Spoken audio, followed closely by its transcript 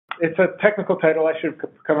it's a technical title. I should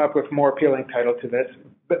have come up with a more appealing title to this.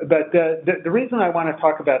 But the reason I want to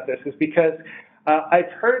talk about this is because I've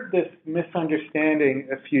heard this misunderstanding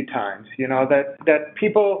a few times, that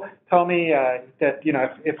people tell me that,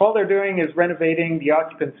 if all they're doing is renovating the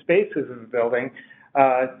occupant spaces in the building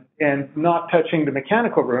and not touching the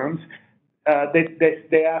mechanical rooms,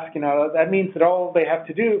 they ask, that means that all they have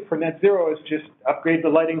to do for net zero is just upgrade the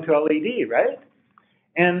lighting to LED, right?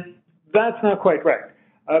 And that's not quite right.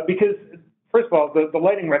 Because, first of all, the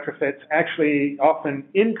lighting retrofits actually often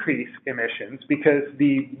increase emissions because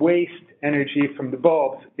the waste energy from the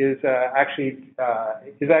bulbs is actually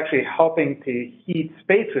helping to heat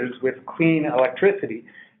spaces with clean electricity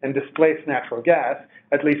and displace natural gas,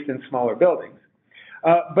 at least in smaller buildings.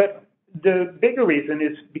 But the bigger reason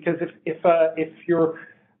is because if you're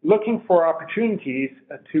looking for opportunities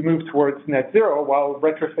to move towards net zero while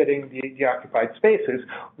retrofitting the occupied spaces,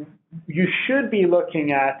 you should be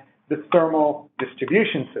looking at the thermal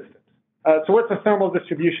distribution systems. So what's a thermal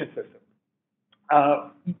distribution system?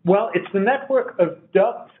 Well, it's the network of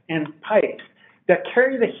ducts and pipes that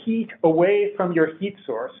carry the heat away from your heat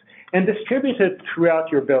source and distribute it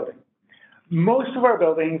throughout your building. Most of our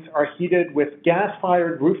buildings are heated with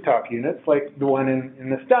gas-fired rooftop units, like the one in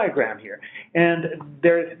this diagram here. And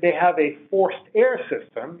they have a forced air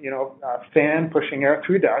system, a fan pushing air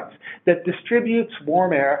through ducts, that distributes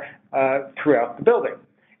warm air throughout the building.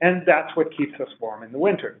 And that's what keeps us warm in the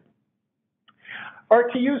winter.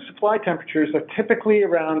 RTU supply temperatures are typically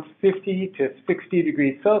around 50 to 60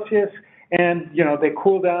 degrees Celsius, and they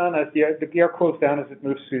cool down as the air cools down as it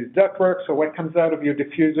moves through the ductwork. So what comes out of your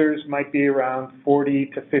diffusers might be around 40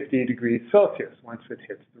 to 50 degrees Celsius once it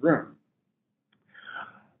hits the room.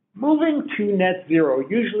 Moving to net zero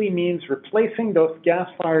usually means replacing those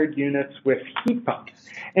gas-fired units with heat pumps.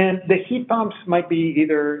 And the heat pumps might be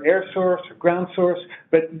either air source or ground source,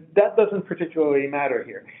 but that doesn't particularly matter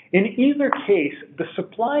here. In either case, the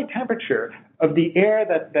supply temperature of the air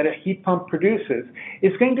that a heat pump produces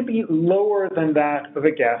is going to be lower than that of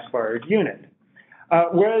a gas-fired unit.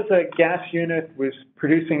 Whereas a gas unit was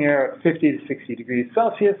producing air at 50 to 60 degrees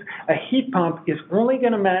Celsius, a heat pump is only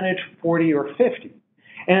going to manage 40 or 50.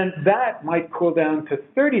 And that might cool down to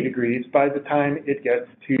 30 degrees by the time it gets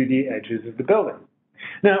to the edges of the building.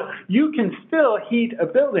 Now, you can still heat a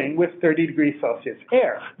building with 30 degrees Celsius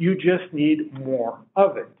air. You just need more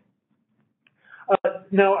of it.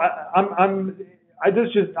 Now, I'm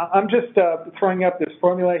just throwing up this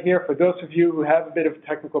formula here for those of you who have a bit of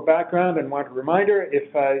technical background and want a reminder.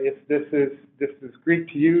 If this is Greek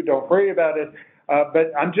to you, don't worry about it.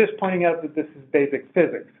 But I'm just pointing out that this is basic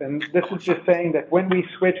physics. And this is just saying that when we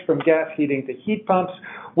switch from gas heating to heat pumps,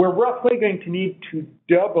 we're roughly going to need to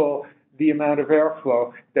double the amount of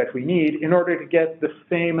airflow that we need in order to get the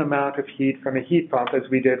same amount of heat from a heat pump as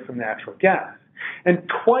we did from natural gas. And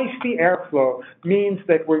twice the airflow means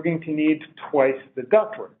that we're going to need twice the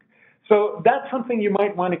ductwork. So that's something you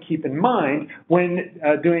might want to keep in mind when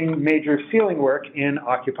doing major ceiling work in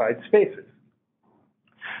occupied spaces.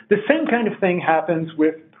 The same kind of thing happens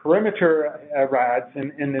with perimeter rads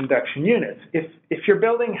and induction units. If your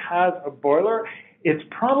building has a boiler, it's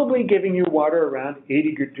probably giving you water around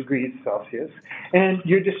 80 degrees Celsius, and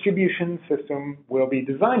your distribution system will be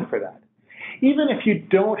designed for that. Even if you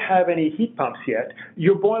don't have any heat pumps yet,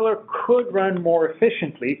 your boiler could run more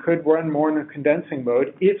efficiently, could run more in a condensing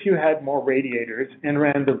mode if you had more radiators and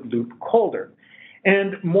ran the loop colder.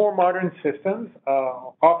 And more modern systems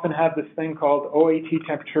often have this thing called OAT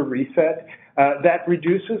temperature reset that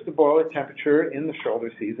reduces the boiler temperature in the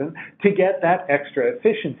shoulder season to get that extra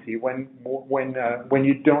efficiency when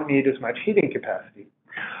you don't need as much heating capacity.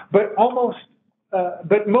 But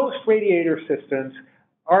most radiator systems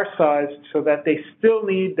are sized so that they still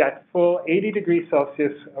need that full 80 degrees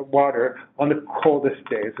Celsius water on the coldest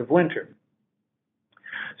days of winter.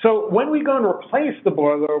 So when we go and replace the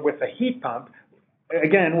boiler with a heat pump,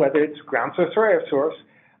 again, whether it's ground source or air source,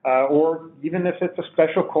 or even if it's a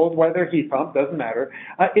special cold weather heat pump, doesn't matter,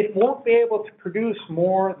 it won't be able to produce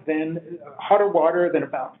more than hotter water than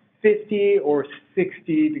about 50 or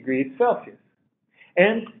 60 degrees Celsius.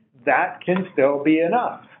 And that can still be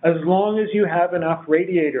enough, as long as you have enough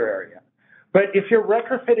radiator area. But if you're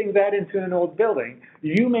retrofitting that into an old building,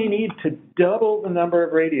 you may need to double the number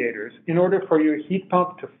of radiators in order for your heat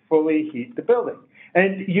pump to fully heat the building.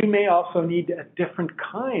 And you may also need a different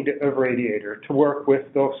kind of radiator to work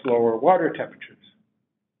with those lower water temperatures.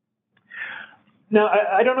 Now,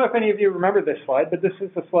 I don't know if any of you remember this slide, but this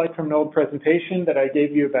is a slide from an old presentation that I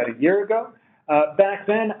gave you about a year ago. Back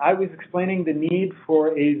then, I was explaining the need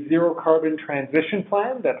for a zero carbon transition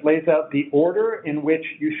plan that lays out the order in which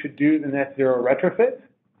you should do the net zero retrofits.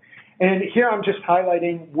 And here I'm just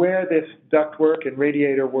highlighting where this ductwork and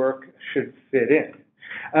radiator work should fit in.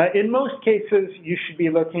 In most cases, you should be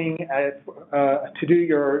looking at to do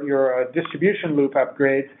your distribution loop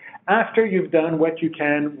upgrades after you've done what you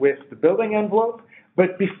can with the building envelope,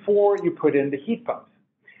 but before you put in the heat pumps.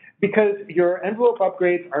 Because your envelope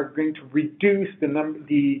upgrades are going to reduce the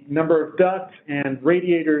number of ducts and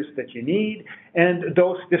radiators that you need, and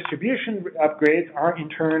those distribution upgrades are in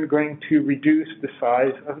turn going to reduce the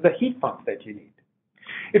size of the heat pump that you need.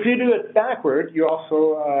 If you do it backward, you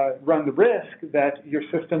also run the risk that your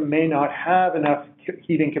system may not have enough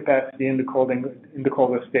heating capacity in the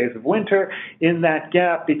coldest days of winter, in that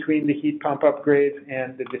gap between the heat pump upgrades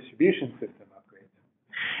and the distribution system upgrades.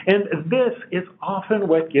 And this is often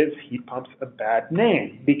what gives heat pumps a bad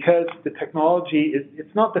name, because the technology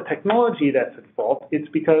it's not the technology that's at fault, it's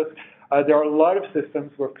because there are a lot of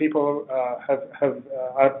systems where people have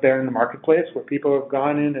out there in the marketplace where people have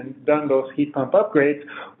gone in and done those heat pump upgrades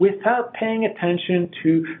without paying attention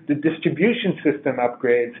to the distribution system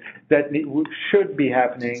upgrades that should be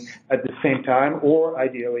happening at the same time or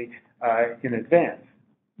ideally in advance.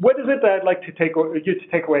 What is it that I'd like to you to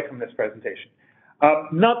take away from this presentation?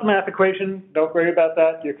 Not the math equation, don't worry about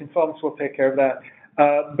that, your consultants will take care of that.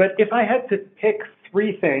 But if I had to pick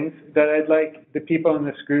 3 things that I'd like the people in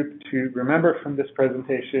this group to remember from this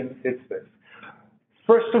presentation, it's this.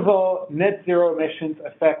 First of all, net zero emissions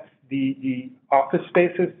affect the office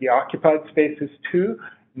spaces, the occupied spaces too,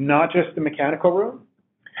 not just the mechanical room.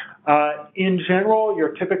 In general,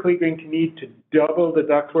 you're typically going to need to double the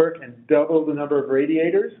ductwork and double the number of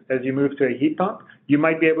radiators as you move to a heat pump. You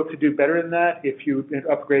might be able to do better than that if you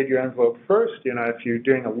upgrade your envelope first. If you're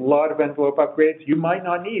doing a lot of envelope upgrades, you might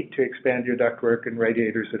not need to expand your ductwork and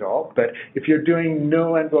radiators at all. But if you're doing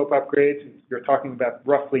no envelope upgrades, you're talking about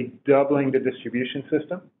roughly doubling the distribution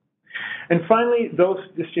system. And finally, those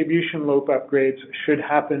distribution loop upgrades should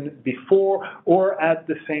happen before or at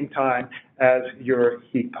the same time as your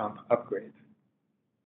heat pump upgrades.